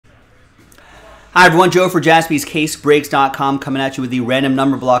Hi everyone, Joe for JaspysCaseBreaks.com coming at you with the random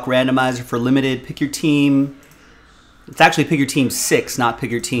number block randomizer for limited. Pick your team. It's actually pick your team 6, not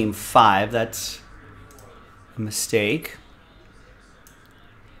pick your team 5. That's a mistake.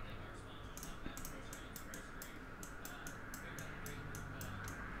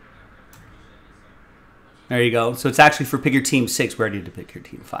 There you go. So it's actually for pick your team 6. We're ready to pick your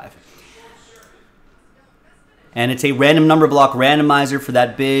team 5. And it's a random number block randomizer for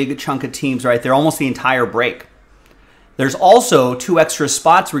that big chunk of teams right there, almost the entire break. There's also 2 extra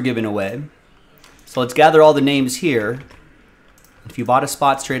spots we're giving away. So let's gather all the names here. If you bought a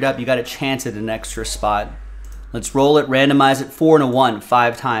spot straight up, you got a chance at an extra spot. Let's roll it, randomize it, 4 and a 1,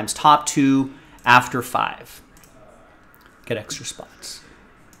 5 times. Top 2 after 5. Get extra spots.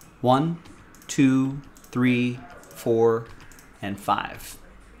 1, 2, 3, 4, and 5.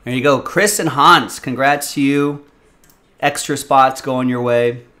 There you go. Chris and Hans, congrats to you. Extra spots going your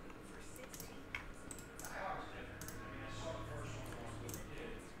way.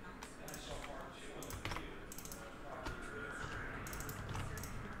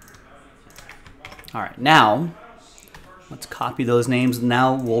 All right, now let's copy those names.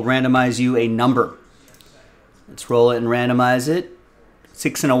 Now we'll randomize you a number. Let's roll it and randomize it.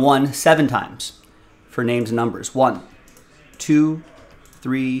 6 and a 1, 7 times for names and numbers. 1, 2,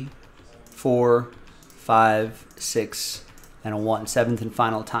 3, 4, 5, 6, and a 1. 7th and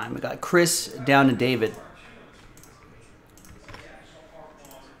final time. We got Chris down to David.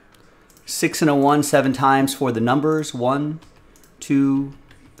 6 and a 1, 7 times for the numbers. 1, 2,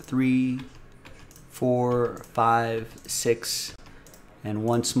 3, 4, 5, 6, and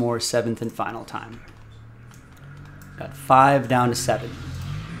once more, 7th and final time. Got 5 down to 7.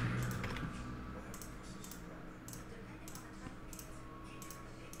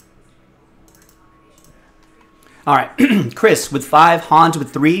 All right, Chris with 5, Hans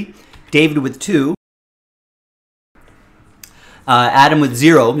with 3, David with 2, Adam with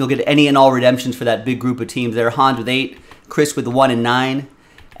 0. You'll get any and all redemptions for that big group of teams there. Hans with 8, Chris with 1 and 9,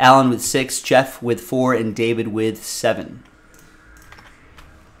 Alan with 6, Jeff with 4, and David with 7.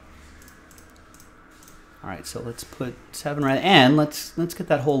 All right, so let's put 7 right, and let's get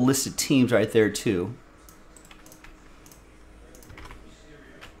that whole list of teams right there too.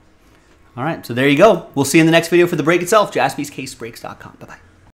 All right, so there you go. We'll see you in the next video for the break itself. JaspysCaseBreaks.com. Bye-bye.